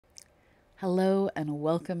Hello and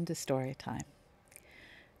welcome to Storytime.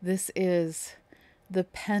 This is the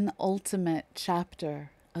penultimate chapter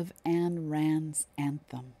of Ayn Rand's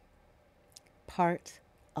Anthem, part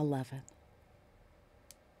 11.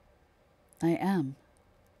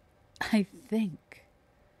 I think,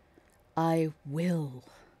 I will.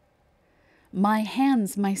 My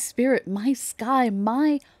hands, my spirit, my sky,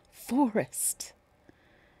 my forest.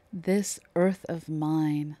 This earth of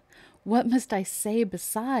mine, what must I say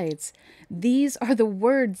besides? These are the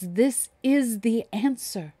words, this is the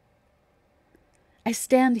answer. I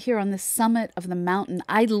stand here on the summit of the mountain.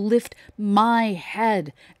 I lift my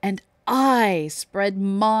head and I spread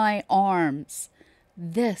my arms.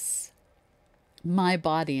 This, my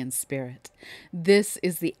body and spirit. This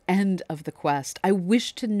is the end of the quest. I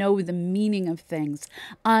wish to know the meaning of things.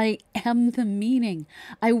 I am the meaning.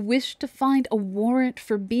 I wish to find a warrant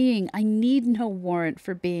for being. I need no warrant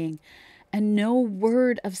for being, and no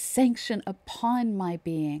word of sanction upon my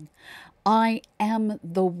being. I am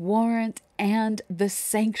the warrant and the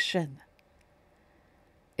sanction.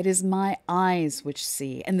 It is my eyes which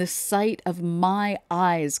see, and the sight of my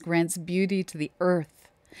eyes grants beauty to the earth.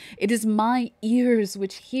 It is my ears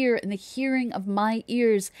which hear, and the hearing of my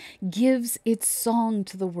ears gives its song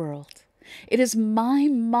to the world. It is my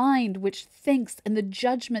mind which thinks, and the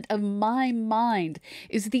judgment of my mind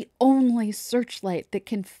is the only searchlight that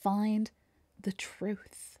can find the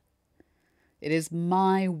truth. It is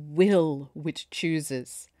my will which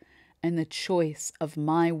chooses, and the choice of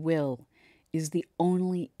my will is the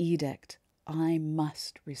only edict I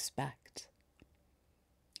must respect.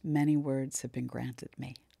 Many words have been granted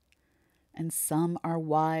me, and some are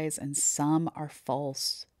wise and some are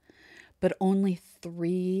false, but only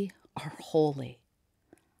 3 are holy.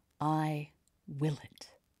 I will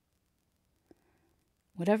it.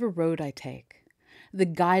 Whatever road I take, the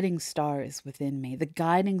guiding star is within me, the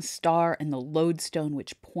guiding star and the lodestone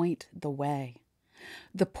which point the way.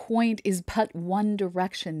 The point is but one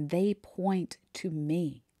direction, they point to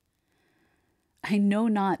me. I know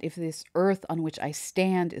not if this earth on which I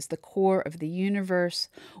stand is the core of the universe,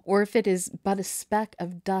 or if it is but a speck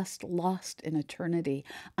of dust lost in eternity.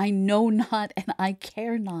 I know not, and I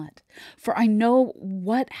care not, for I know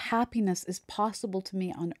what happiness is possible to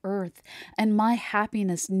me on earth, and my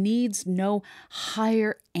happiness needs no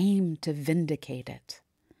higher aim to vindicate it.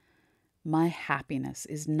 My happiness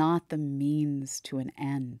is not the means to an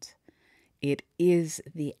end. It is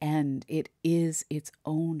the end. It is its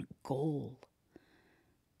own goal.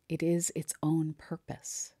 It is its own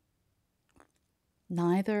purpose.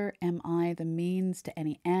 Neither am I the means to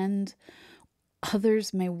any end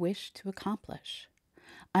others may wish to accomplish.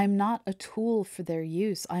 I am not a tool for their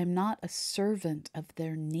use. I am not a servant of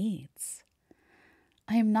their needs.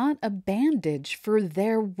 I am not a bandage for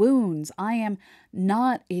their wounds. I am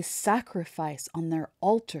not a sacrifice on their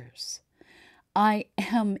altars. I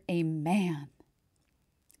am a man.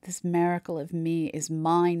 This miracle of me is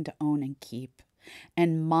mine to own and keep,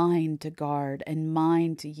 and mine to guard, and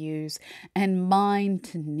mine to use, and mine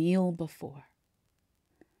to kneel before.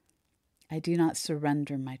 I do not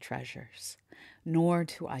surrender my treasures, nor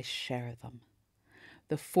do I share them.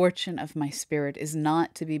 The fortune of my spirit is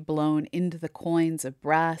not to be blown into the coins of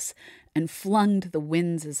brass and flung to the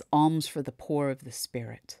winds as alms for the poor of the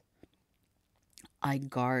spirit. I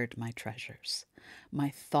guard my treasures, my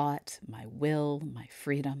thought, my will, my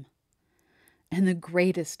freedom. And the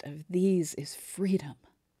greatest of these is freedom.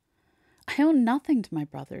 I owe nothing to my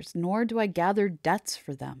brothers, nor do I gather debts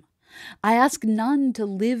for them. I ask none to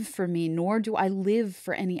live for me, nor do I live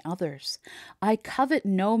for any others. I covet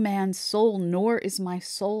no man's soul, nor is my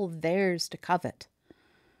soul theirs to covet.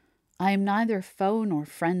 I am neither foe nor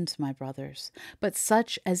friend to my brothers, but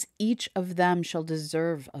such as each of them shall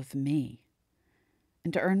deserve of me.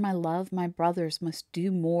 And to earn my love, my brothers must do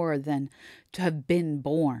more than to have been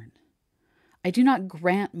born. I do not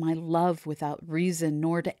grant my love without reason,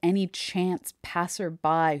 nor to any chance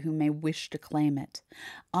passer-by who may wish to claim it.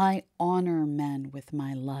 I honor men with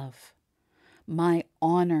my love. My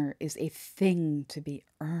honor is a thing to be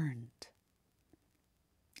earned.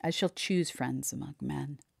 I shall choose friends among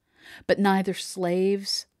men, but neither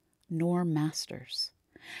slaves nor masters.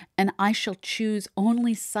 And I shall choose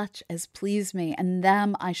only such as please me, and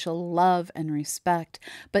them I shall love and respect,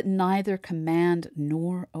 but neither command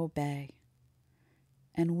nor obey.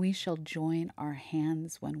 And we shall join our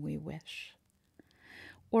hands when we wish,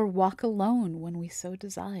 or walk alone when we so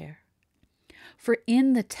desire. For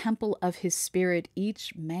in the temple of his spirit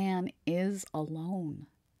each man is alone.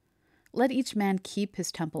 Let each man keep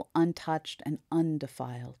his temple untouched and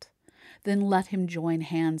undefiled. Then let him join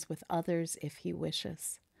hands with others if he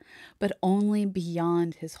wishes. but only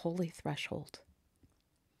beyond his holy threshold.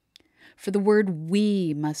 For the word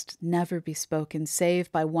we must never be spoken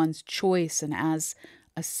save by one's choice and as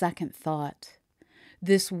a second thought.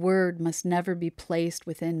 This word must never be placed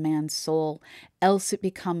within man's soul, else it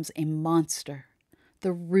becomes a monster,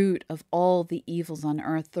 the root of all the evils on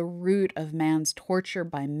earth, the root of man's torture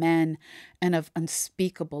by men and of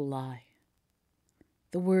unspeakable lie.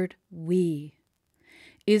 The word we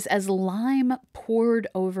is as lime poured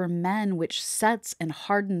over men, which sets and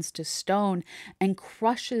hardens to stone and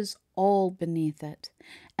crushes all beneath it.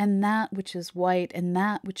 And that which is white and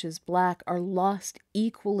that which is black are lost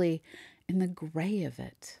equally in the gray of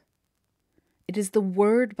it. It is the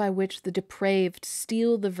word by which the depraved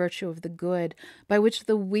steal the virtue of the good, by which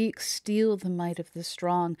the weak steal the might of the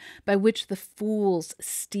strong, by which the fools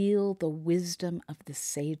steal the wisdom of the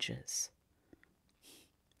sages.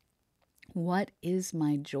 What is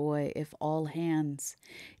my joy if all hands,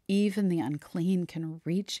 even the unclean, can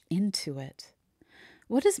reach into it?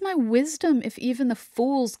 What is my wisdom if even the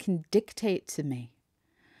fools can dictate to me?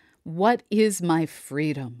 What is my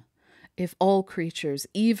freedom if all creatures,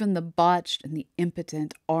 even the botched and the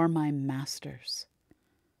impotent, are my masters?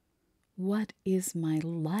 What is my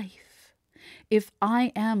life if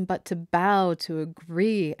I am but to bow, to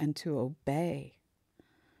agree, and to obey?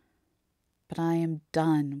 But I am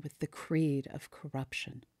done with the creed of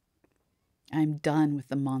corruption. I am done with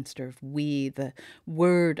the monster of we, the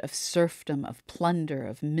word of serfdom, of plunder,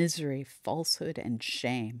 of misery, falsehood, and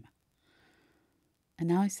shame. And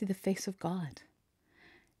now I see the face of God.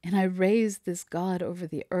 And I raise this God over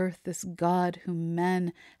the earth, this God whom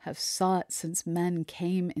men have sought since men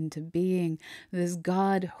came into being, this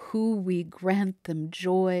God who we grant them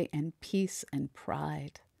joy and peace and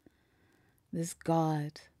pride. This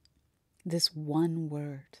God, this one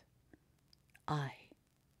word, I.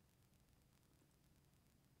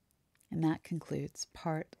 And that concludes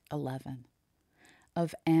part 11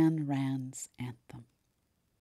 of Ayn Rand's Anthem.